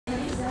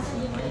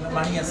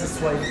mana yang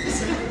sesuai.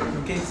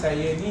 Okay,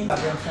 saya ni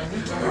macam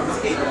ni.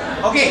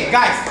 Okay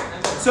guys,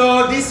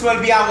 so this will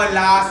be our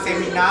last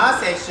seminar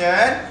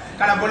session.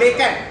 Kalau boleh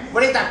kan,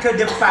 boleh tak ke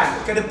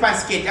depan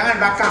sikit, jangan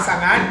belakang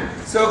sangat.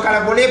 So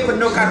kalau boleh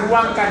penuhkan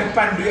ruang ke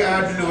depan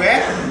dulu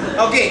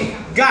Okay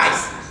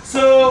guys,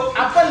 so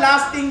apa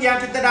last thing yang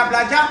kita dah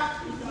belajar?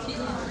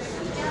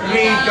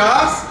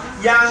 Redox.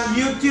 Yang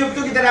YouTube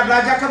tu kita dah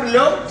belajar ke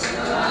belum?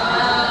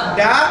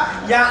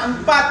 Dah. Yang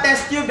 4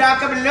 test tube dah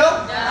ke belum?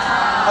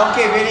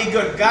 Okay, very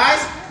good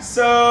guys.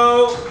 So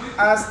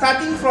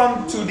starting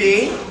from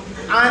today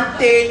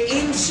until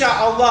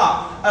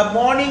insya-Allah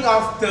morning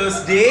of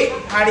Thursday,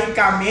 hari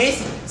Khamis,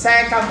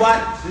 saya akan buat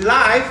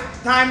live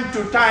time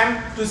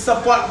to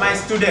support my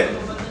student.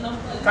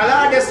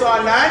 Kalau ada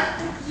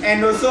soalan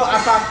and also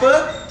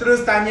apa-apa,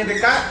 terus tanya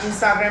dekat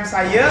Instagram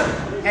saya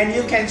and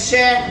you can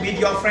share with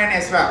your friend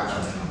as well.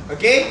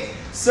 Okay,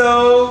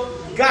 so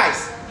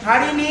guys,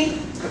 hari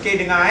ni, okay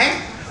dengar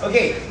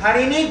okay,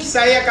 hari ni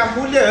saya akan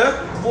mula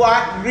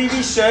buat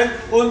revision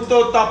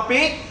untuk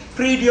topik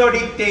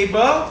periodic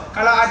table.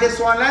 Kalau ada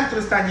soalan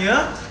terus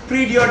tanya.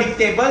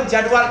 Periodic table,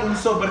 jadual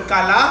unsur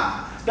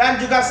berkala. Dan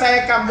juga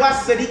saya akan buat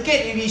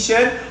sedikit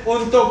revision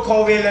untuk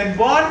covalent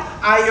bond,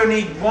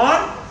 ionic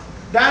bond.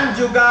 Dan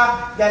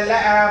juga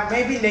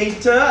maybe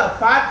later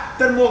part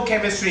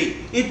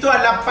thermochemistry. Itu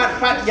adalah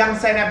part-part yang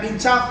saya nak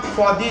bincang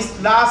for this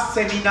last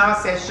seminar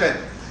session.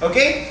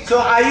 Okay,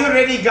 so are you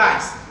ready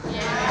guys?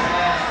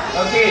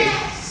 Yeah. Okay,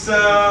 so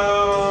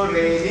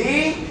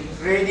ready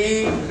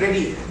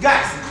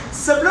guys.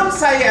 Sebelum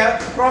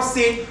saya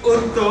proceed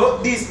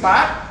untuk this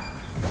part,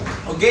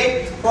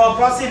 okay,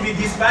 for proceed with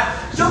this part,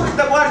 jom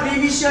kita buat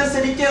revision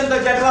sedikit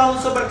untuk jadual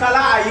unsur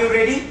berkala. Are you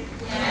ready?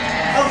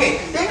 Yeah.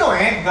 Okay, tengok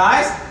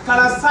guys,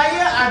 kalau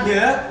saya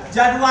ada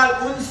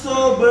jadual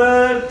unsur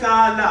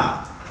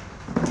berkala,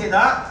 okay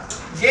tak?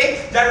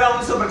 Okay,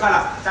 jadual unsur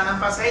berkala. Tak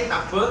nampak saya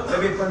tak apa,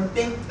 lebih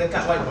penting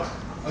dekat whiteboard.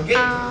 Okay,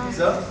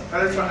 so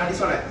kalau ada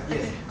soalan,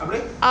 yes, apa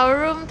boleh?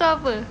 Aurum tu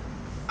apa?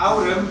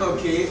 Aurum,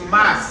 okay,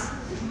 mass.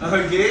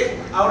 Okay,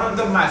 aurum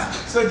tu mass.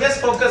 So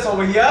just focus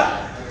over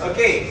here.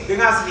 Okay,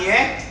 dengar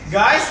sini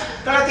guys,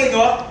 kalau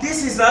tengok,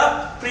 this is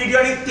a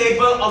periodic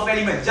table of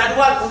element,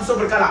 jadual unsur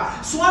berkala.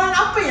 Soalan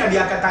apa yang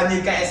dia akan tanya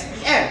kat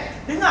SPM?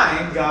 Dengar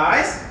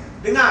guys,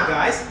 dengar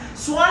guys.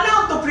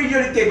 Soalan untuk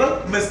periodic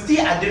table mesti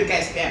ada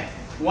dekat SPM.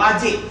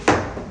 Wajib.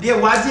 Dia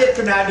wajib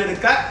kena ada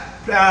dekat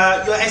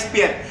your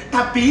SPM.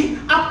 Tapi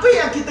apa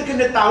yang kita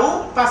kena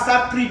tahu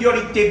pasal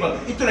periodic table,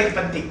 itu lagi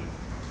penting.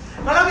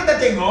 Kalau kita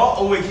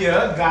tengok over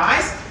here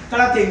guys,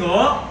 kalau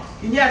tengok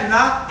ini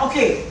adalah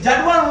okay,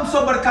 jadual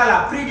unsur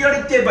berkala,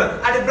 periodic table.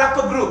 Ada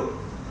berapa grup?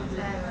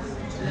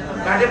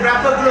 Ada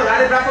berapa grup?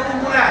 Ada berapa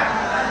kumpulan?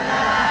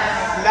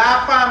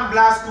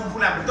 18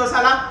 kumpulan. Betul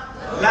salah?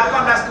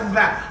 18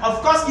 kumpulan.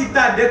 Of course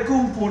kita ada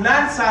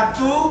kumpulan 1,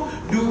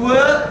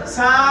 2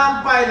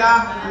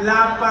 sampailah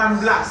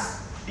 18.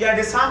 Dia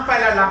ada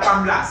sampailah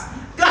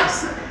 18.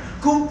 Guys,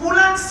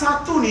 kumpulan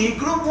 1 ni,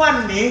 group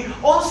 1 ni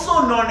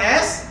also known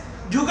as,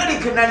 juga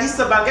dikenali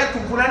sebagai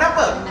kumpulan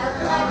apa?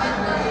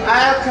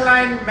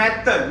 Alkaline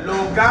metal,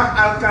 logam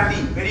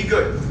alkali. Very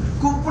good.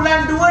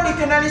 Kumpulan 2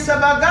 dikenali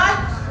sebagai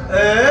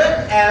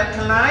earth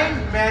alkaline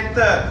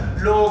metal,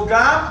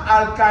 logam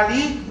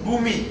alkali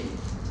bumi.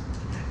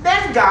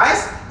 Dan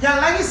guys,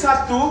 yang lagi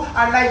satu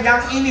adalah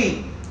yang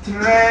ini,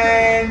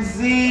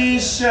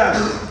 transition.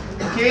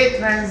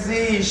 Okay,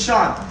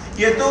 transition,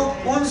 iaitu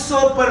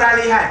unsur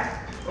peralihan.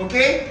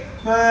 Okay,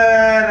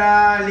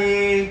 peralihan.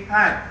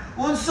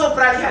 Unsur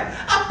peralihan.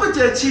 Apa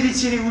je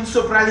ciri-ciri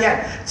unsur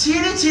peralihan?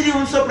 Ciri-ciri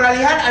unsur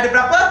peralihan ada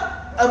berapa?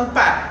 4.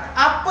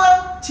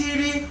 Apa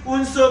ciri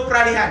unsur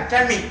peralihan?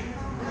 Tell me.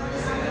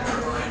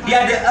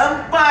 Dia ada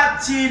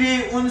 4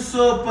 ciri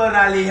unsur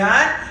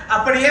peralihan.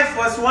 Apa dia?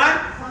 First one,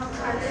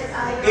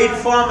 it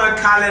form a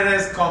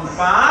colorless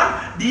compound.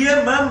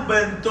 Dia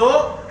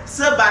membentuk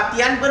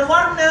sebatian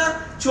berwarna.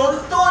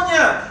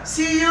 Contohnya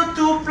Cu2+,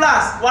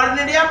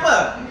 warna dia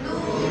apa?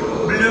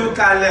 Blue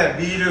color,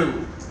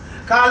 biru.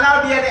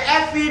 Kalau dia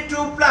ada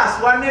Fe2+,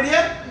 warna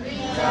dia?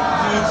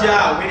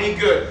 Hijau. Very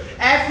good.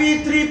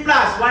 Fe3+,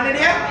 warna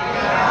dia?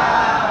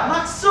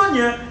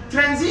 Maksudnya,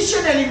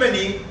 transition element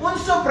ni,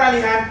 unsur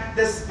peralihan,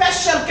 the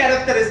special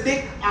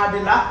characteristic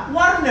adalah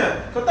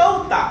warna. Kau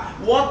tahu tak?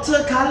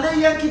 Watercolor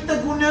yang kita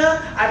guna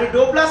ada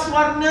 12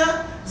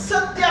 warna.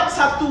 Setiap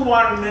satu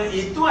warna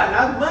itu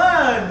adalah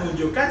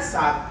menunjukkan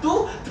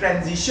satu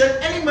transition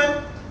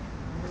element.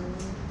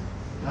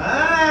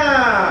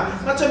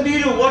 Macam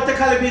biru,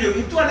 watercolor biru,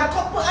 itu adalah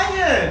copper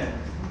iron.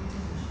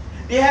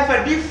 They have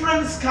a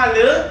different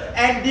color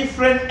and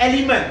different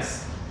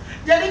elements.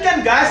 Jadi kan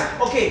guys,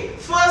 okay,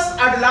 first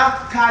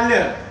adalah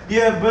color.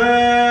 Dia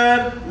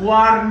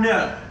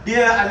berwarna.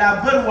 Dia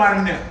adalah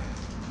berwarna.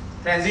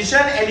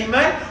 Transition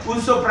element,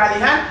 unsur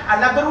peralihan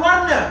adalah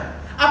berwarna.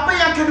 Apa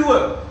yang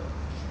kedua?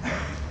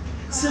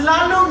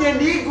 Selalunya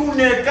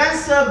digunakan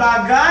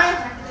sebagai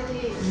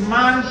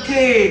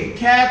mangkin,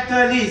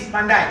 catalyst,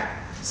 pandai.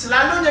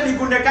 Selalunya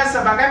digunakan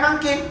sebagai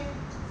mangkin.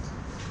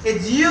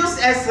 It's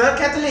used as a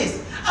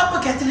catalyst.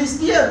 Apa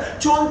catalyst dia?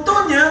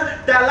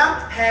 Contohnya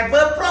dalam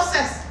Haber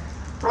proses.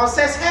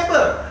 Proses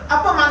Haber.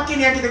 Apa makin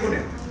yang kita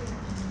guna?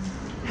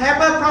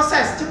 Haber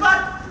proses.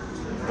 Cepat.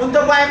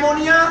 Untuk buat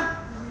amonia,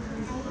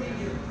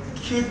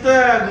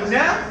 kita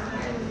guna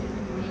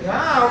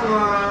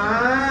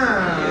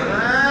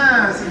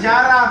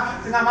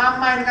sejarah. Tengah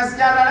mamai dengan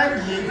sejarah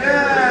lagi ke?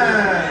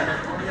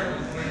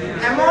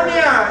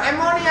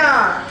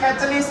 Amonia.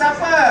 Catalyst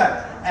apa?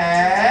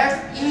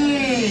 Fe.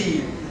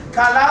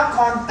 Kalau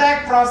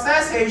contact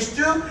proses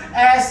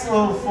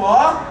H2SO4,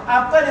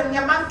 apa dia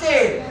punya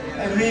makin?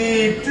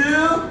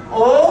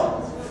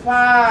 V2O5,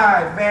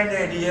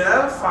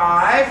 vanadium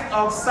 5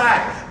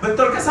 oxide.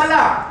 Betul ke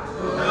salah?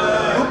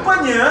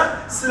 Rupanya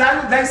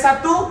selalu dari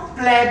satu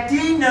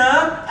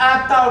platinum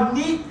atau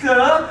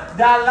nikel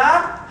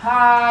dalam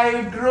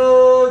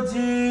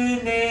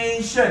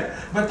hydrogenation.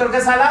 Betul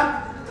ke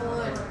salah?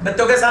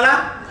 Betul ke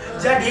salah?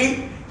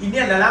 Jadi ini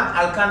adalah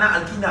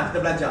alkana-alkina kita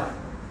belajar.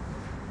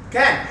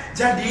 Kan?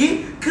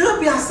 Jadi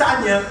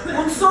kebiasaannya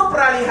unsur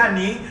peralihan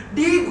ni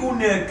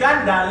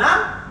digunakan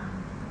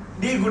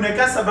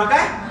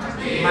sebagai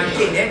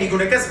makin ya,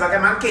 digunakan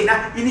sebagai makin.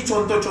 Nah, ini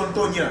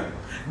contoh-contohnya.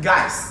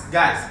 Guys.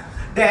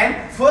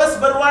 Then first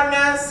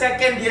berwarna,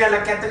 second dia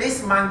adalah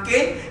catalyst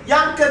makin,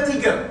 yang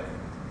ketiga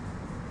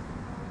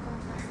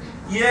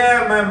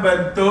ia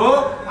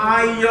membentuk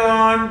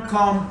ion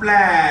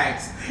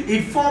complex.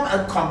 It form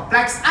a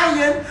complex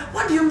ion.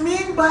 What do you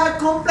mean by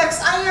complex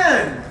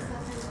ion?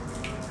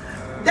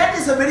 That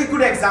is a very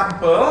good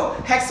example.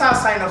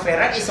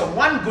 Hexacyanopherate is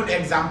one good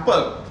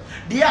example.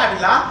 Dia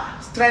adalah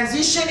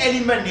transition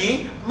element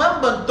ni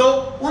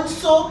membentuk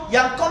unsur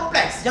yang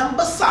kompleks, yang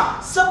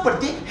besar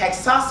seperti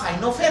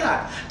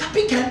hexacyanopherate.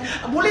 Tapi kan,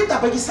 boleh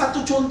tak bagi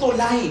satu contoh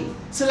lain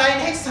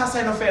selain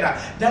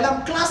hexacyanopherate?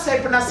 Dalam kelas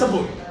saya pernah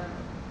sebut.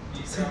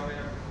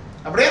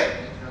 Apa dia?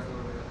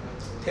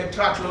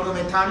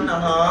 Tetrachloromethan.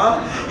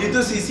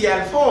 Itu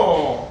CCl4.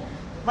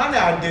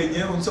 Mana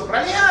adanya unsur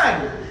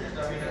peralihan?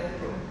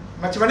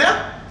 Macam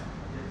mana?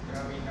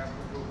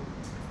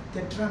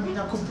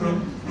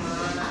 Tetraminacuprum.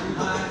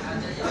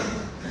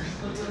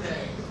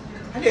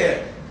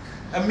 Ada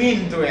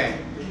amin tu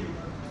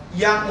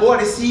Yang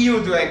ada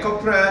CU tu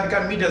copra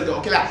dekat middle tu.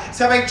 Okeylah.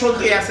 Saya bagi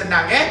contoh yang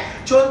senang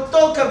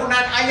Contoh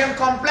kegunaan ion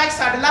kompleks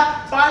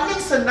adalah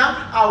paling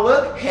senang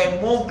our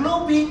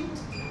hemoglobin.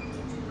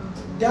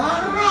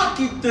 Darah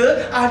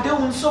kita ada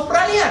unsur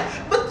peralihan.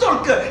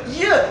 Betul ke?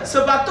 Ya.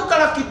 Sebab tu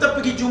kalau kita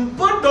pergi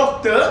jumpa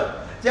doktor,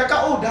 dia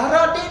kata, oh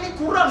darah dia ni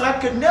kurang lah,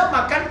 kena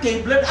makan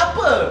tablet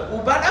apa?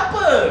 Ubat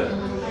apa?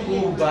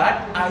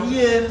 Ubat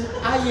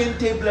iron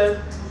tablet.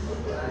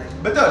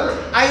 Betul?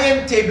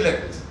 Iron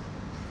tablet.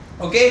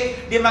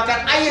 Okey, dia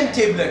makan iron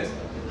tablet.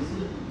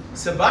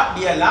 Sebab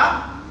dia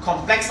lah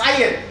complex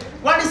iron.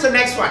 What is the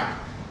next one?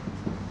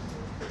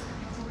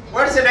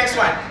 What is the next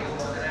one?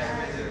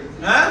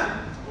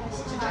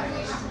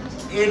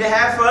 It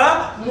have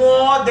a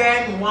more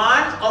than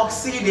one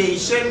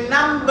oxidation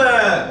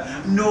number.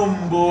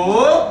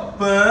 Nombor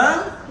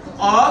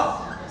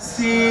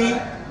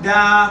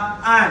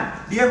pengoksidaan.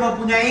 Dia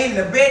mempunyai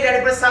lebih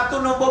daripada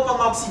satu nombor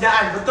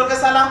pengoksidaan. Betul ke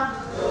salah?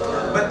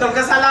 Betul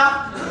ke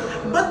salah?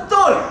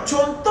 Betul.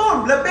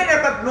 Contoh lebih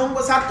daripada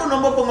satu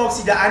nombor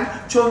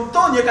pengoksidaan.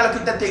 Contohnya kalau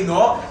kita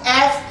tengok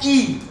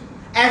Fe.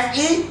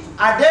 Fe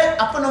ada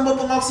apa nombor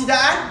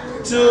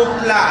pengoksidaan? 2+.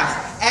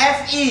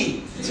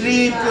 Fe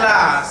 3+.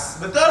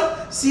 Betul?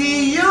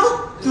 Cu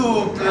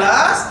 2+,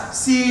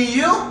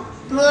 Cu+.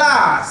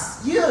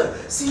 Ya,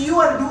 Cu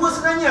ada dua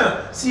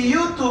sebenarnya.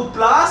 Cu 2+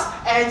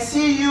 and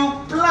Cu+.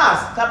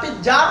 Tapi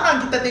jarang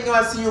kita tengok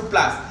Cu+.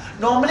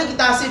 Normally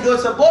kita asyik dua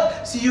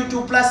sebut Cu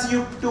 2+, Cu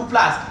 2+.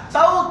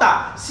 Tahu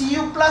tak?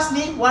 Cu+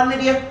 ni warna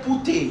dia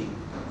putih.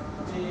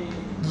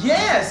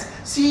 Yes,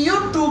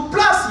 Cu 2+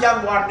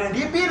 yang warna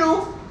dia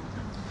biru.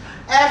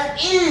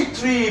 Fe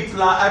 2+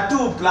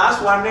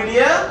 warna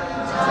dia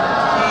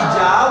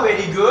hijau,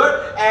 very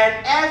good.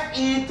 And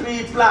Fe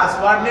 3+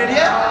 warna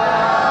dia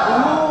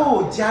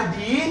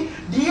jadi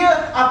dia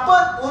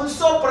apa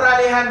unsur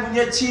peralihan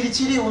punya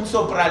ciri-ciri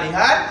unsur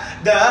peralihan?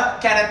 The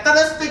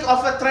characteristic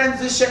of a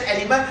transition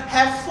element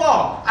have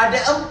 4. Ada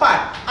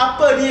 4.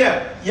 Apa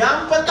dia?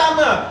 Yang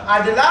pertama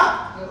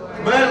adalah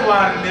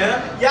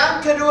berwarna,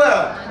 yang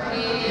kedua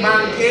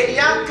makin,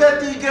 yang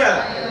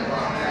ketiga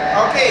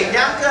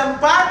yang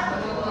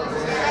keempat.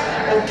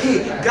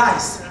 Okay,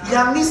 guys,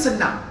 yang ni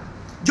senang.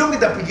 Jom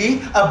kita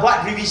pergi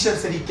buat revision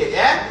sedikit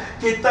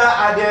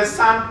Kita ada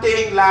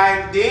something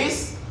like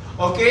this.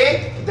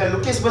 Okay, kita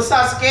lukis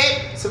besar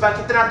sikit sebab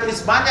kita nak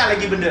tulis banyak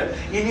lagi benda.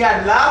 Ini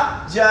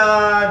adalah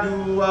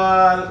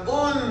jadual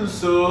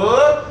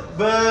unsur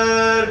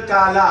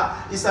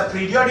berkala. It's a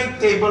periodic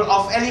table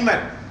of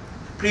element.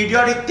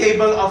 Periodic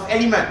table of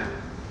element.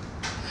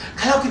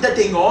 Kalau kita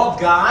tengok,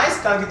 guys,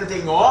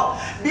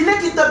 bila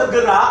kita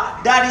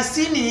bergerak dari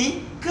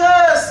sini ke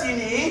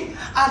sini,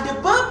 ada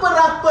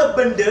beberapa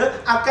benda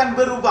akan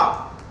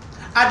berubah.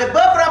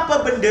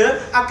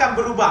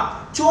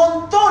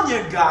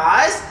 Contohnya,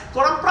 guys,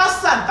 korang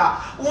perasan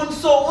tak?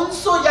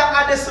 Unsur-unsur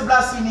yang ada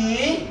sebelah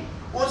sini,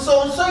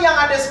 Unsur-unsur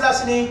yang ada sebelah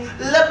sini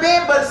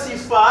lebih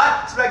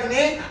bersifat sebelah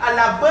ini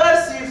adalah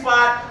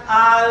bersifat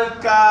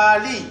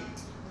alkali.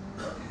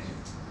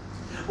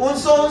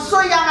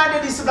 Unsur-unsur yang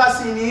ada di sebelah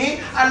sini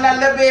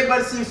adalah lebih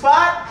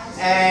bersifat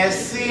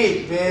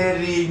acid.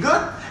 Very good.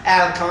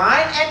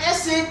 Alkaline and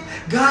acid.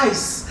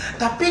 Guys,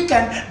 tapi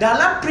kan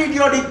dalam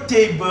periodic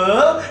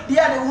table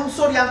dia ada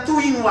unsur yang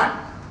 2 in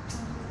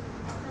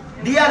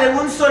 1. Dia ada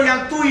unsur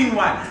yang 2 in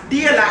 1.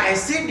 Dialah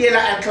acid,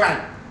 dialah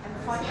alkaline.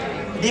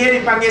 Dia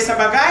dipanggil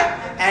sebagai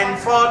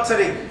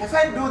amphoteric. Have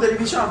I do the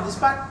revision of this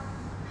part?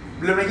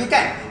 Belum lagi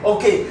kan?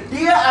 Okey,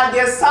 dia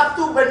ada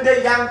satu benda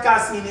yang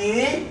khas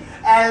ini,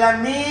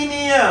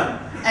 aluminium.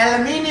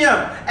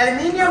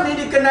 Aluminium ni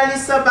dikenali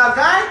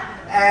sebagai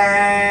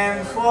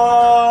amphoteric.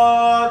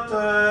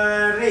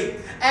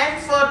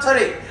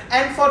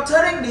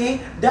 Amphoteric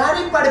ni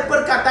daripada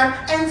perkataan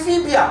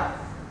amphibia.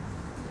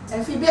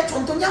 Amphibia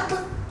contohnya apa?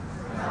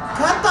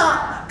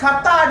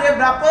 Kata ada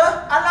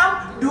berapa?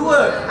 Alam?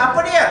 2.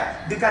 Apa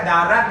dia? Dekat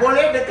darat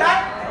boleh,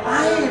 dekat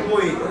air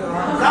boleh.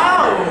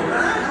 Laut.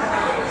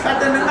 Saya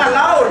dengar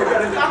laut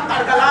dekat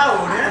dekat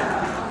laut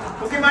ya.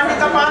 Bagaimana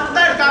dekat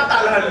pantai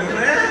kata lalu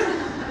ya.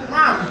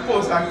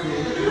 Mampus aku.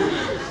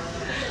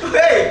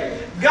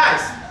 Hey,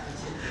 guys.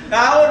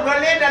 Laut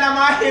boleh, dalam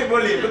air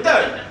boleh.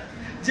 Betul?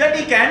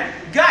 Jadi kan,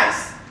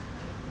 guys,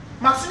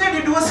 maksudnya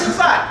dia 2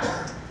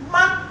 sifat.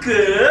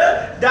 Maka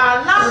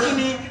dalam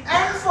ini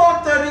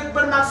amphoteric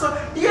bermaksud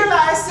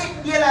dialah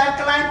acid, dialah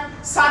alkaline.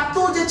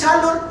 Satu je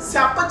calon.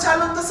 Siapa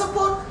calon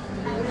tersebut?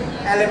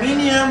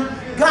 Aluminium.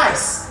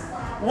 Guys,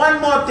 one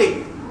more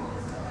thing.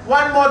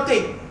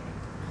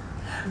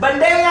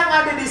 Benda yang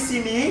ada di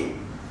sini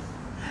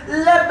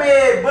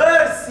lebih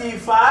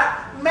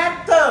bersifat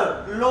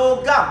metal,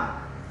 logam.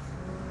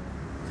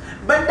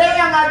 Benda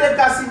yang ada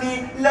kat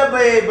sini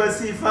lebih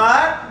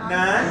bersifat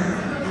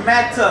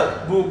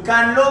non-metal,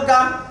 bukan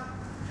logam.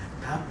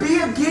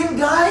 Tapi again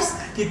guys,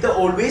 kita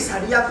always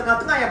ada yang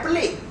tengah-tengah yang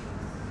pelik.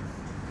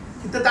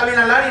 Kita tak boleh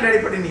nak lari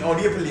daripada ni. Oh,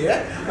 dia pelik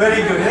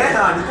Very good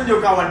Ha, dia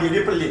tunjuk kawan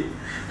dia pelik.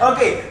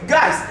 Okay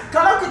guys,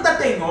 kalau kita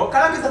tengok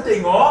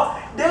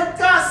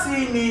dekat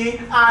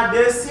sini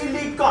ada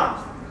silikon.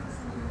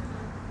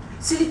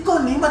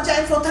 Silikon ni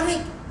macam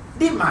amphoteric.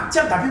 Dia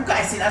macam tapi bukan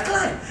acid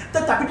alkaline.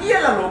 Tetapi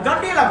dia lah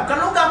logam, dia lah bukan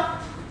logam.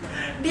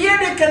 Dia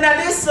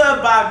dikenali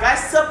sebagai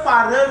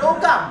separa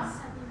logam.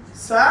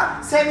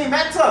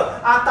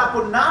 Semi-metal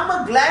ataupun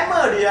nama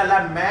glamour dia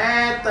adalah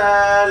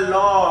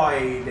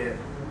metalloid.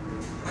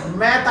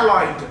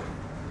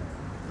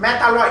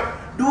 Metalloid.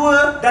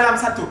 2 dalam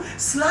 1.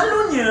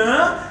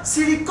 Selalunya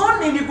silikon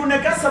ni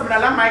digunakan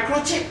sebenarnya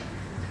microchip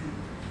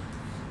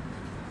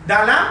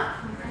dalam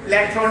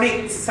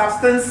electronic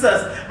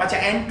substances macam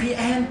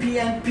NPN,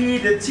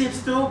 PNP, the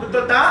chips tu,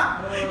 betul tak?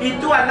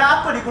 Itu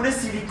adalah apa? Digunakan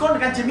silikon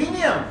dengan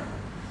germanium.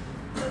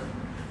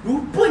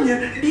 Rupanya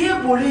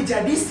dia boleh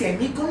jadi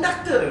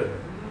semiconductor.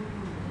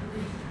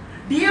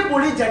 Dia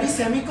boleh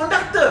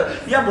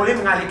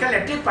mengalihkan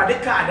elektrik pada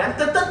keadaan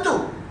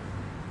tertentu.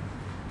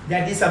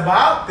 Jadi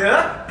sebab the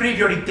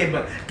periodic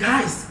table.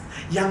 Guys,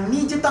 yang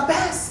ni je tak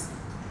best.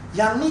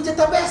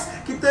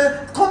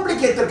 Kita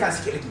complicatekan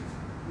sikit lagi.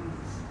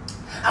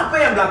 Apa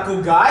yang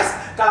berlaku guys?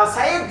 Kalau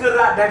saya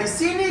gerak dari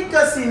sini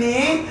ke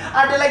sini,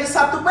 ada lagi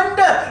satu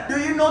benda. Do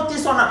you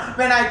notice or not?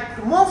 When I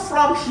move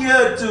from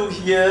here to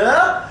here,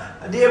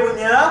 dia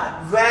punya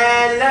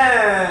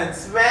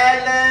valence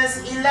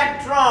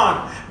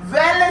electron.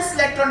 Valence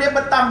electron dia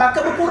bertambah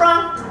ke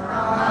berkurang?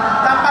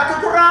 Tambah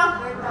ke kurang?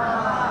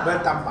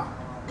 Bertambah.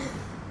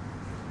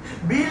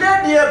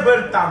 Bila dia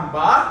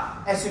bertambah,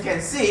 as you can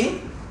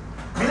see,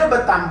 bila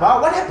bertambah,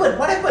 what happened?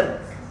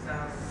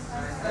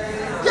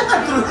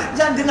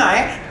 Jangan dengar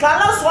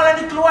kalau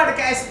soalan ni keluar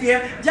dekat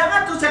SPM,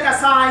 jangan tu cakap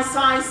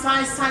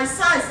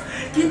size.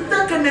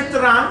 Kita kena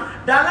terang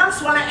dalam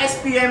soalan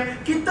SPM,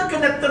 kita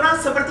kena terang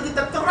seperti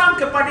kita terang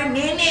kepada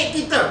nenek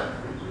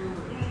kita.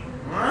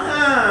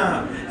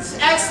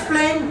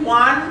 Explain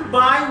one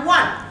by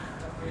one.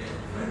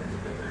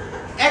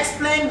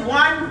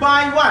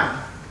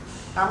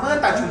 Sama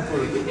tak jumpa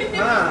lagi.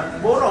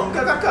 Borong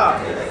ke kakak?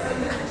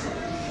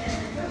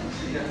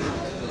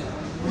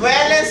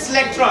 Valence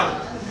electron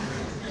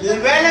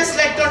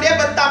dia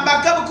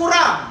bertambah ke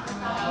berkurang?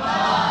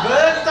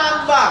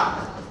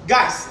 Bertambah.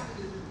 Guys,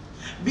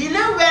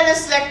 bila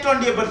valence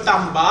electron dia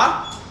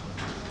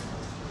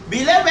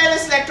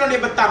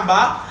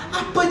bertambah,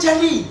 apa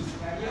jadi?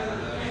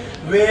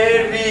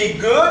 Very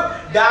good.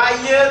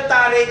 Daya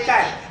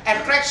tarikan,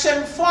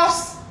 attraction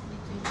force.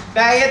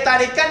 Daya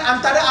tarikan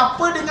antara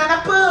apa dengan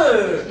apa?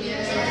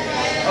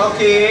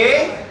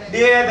 Okey,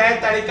 dia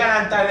daya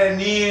tarikan antara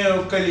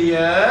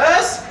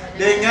nukleus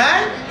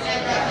dengan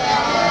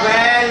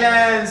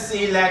valence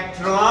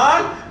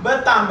elektron.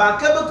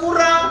 Bertambah ke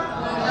berkurang?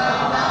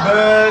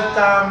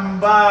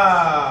 Bertambah.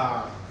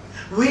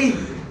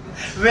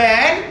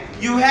 When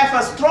you have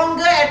a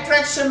stronger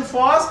attraction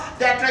force,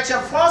 the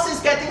attraction force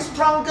is getting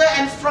stronger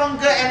and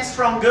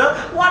stronger.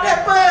 What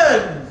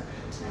happened?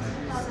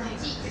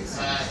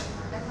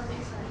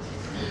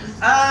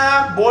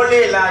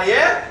 Bolehlah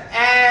ya.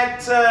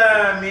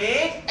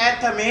 atomic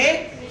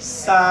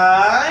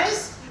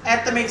size.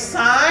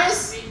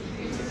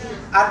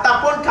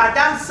 Ataupun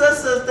kadang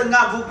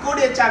setengah buku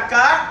dia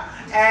cakap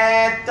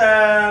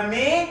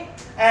atomic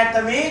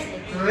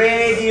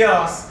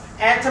radius.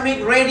 Atomic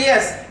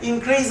radius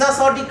increases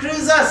or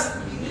decreases?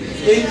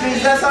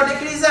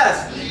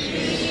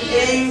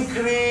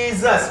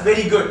 Increases.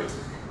 Very good.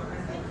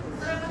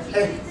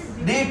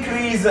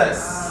 Decreases.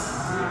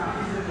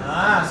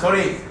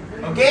 Sorry.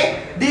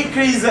 Okay,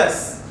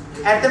 decreases.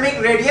 Atomic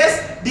radius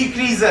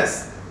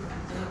decreases.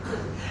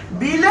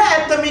 Bila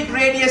atomic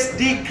radius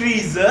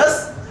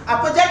decreases,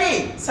 apa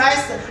jadi?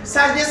 Saiz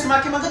dia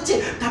semakin mengecil.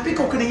 Tapi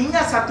kau kena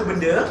ingat satu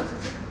benda.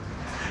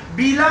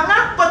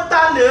 Bilangan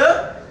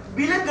petala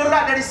bila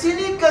gerak dari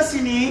sini ke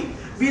sini,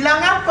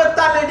 bilangan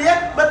petala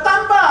dia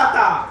bertambah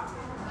tak?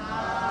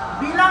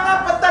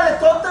 Bilangan petala,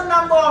 total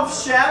number of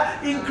shell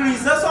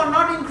increases or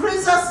not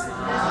increases?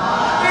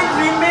 It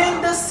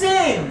remain the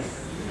same.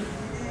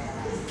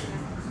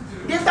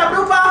 Dia tak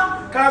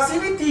berubah. Kalau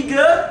sini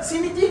 3,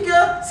 sini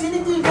 3,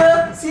 sini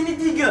 3, sini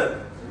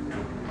 3.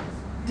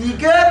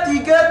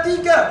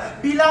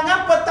 3. Bilangan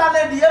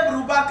petala dia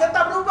berubah ke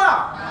tak berubah?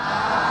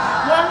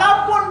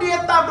 Walaupun dia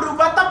tak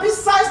berubah, tapi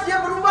saiz dia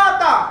berubah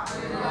tak?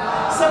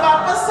 Sebab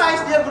apa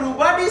saiz dia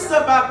berubah?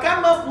 Disebabkan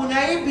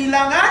mempunyai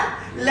bilangan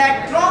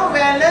electron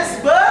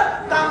valence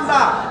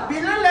bertambah.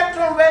 Bila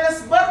electron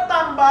valence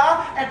bertambah,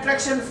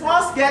 attraction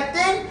force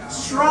getting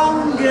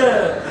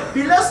stronger.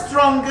 Bila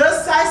stronger,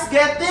 size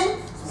getting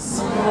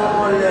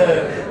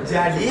smaller.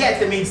 Jadi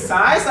atomic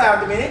size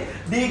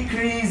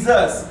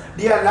decreases.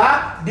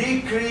 Dialah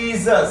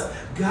decreases.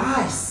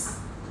 Guys,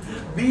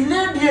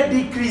 bila dia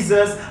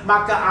decreases,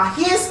 maka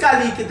akhir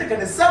sekali kita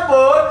kena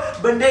sebut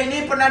benda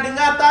ini pernah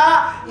dengar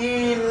tak?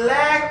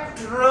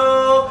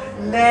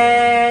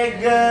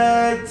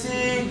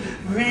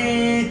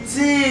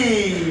 Electronegativity.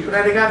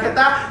 Pernah dengar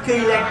kata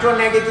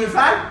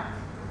keelektronegatifan?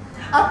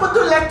 Apa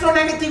tu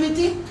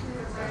electronegativity?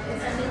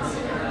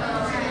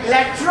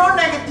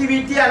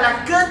 Electronegativity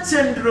adalah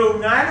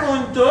kecenderungan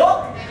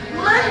untuk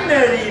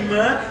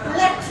menerima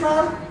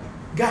elektron.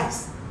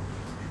 Guys,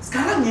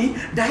 sekarang ni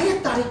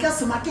daya tarikan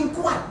semakin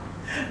kuat.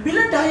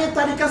 Bila daya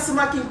tarikan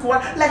semakin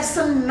kuat, like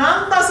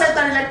senang tak saya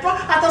tarik elektron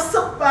atau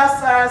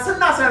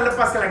senang saya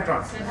lepaskan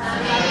elektron?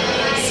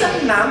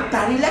 Senang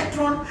tarik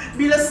elektron.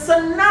 Bila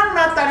senang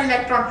nak tarik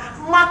elektron,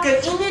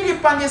 maka ini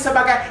dipanggil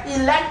sebagai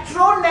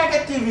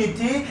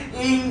electronegativity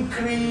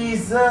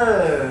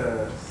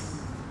increases.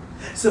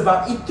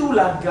 Sebab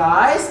itulah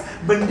guys,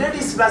 benda di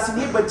sebelah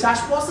sini bercharge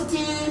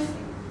positif,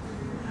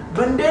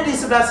 benda di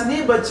sebelah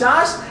sini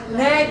bercharge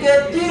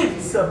negatif.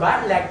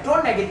 Sebab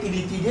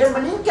electronegativity dia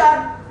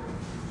meningkat.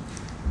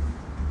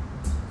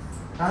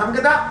 Faham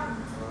ke tak?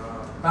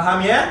 Faham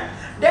ya?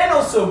 Then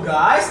also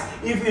guys,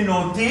 if you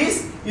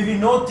notice,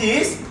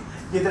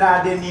 kita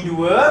dah ada ni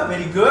dua,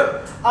 very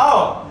good.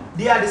 Oh,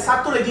 dia ada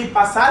satu lagi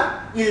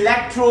pasal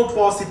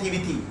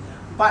electropositivity.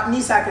 Part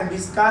ni saya akan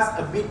discuss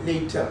a bit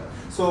later.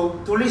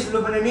 So, tulis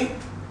dulu benda ni.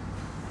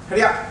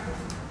 Hurry up.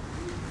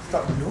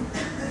 Stop dulu.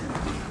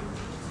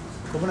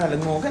 Kau pernah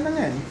lengur kan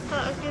tangan?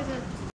 Okay.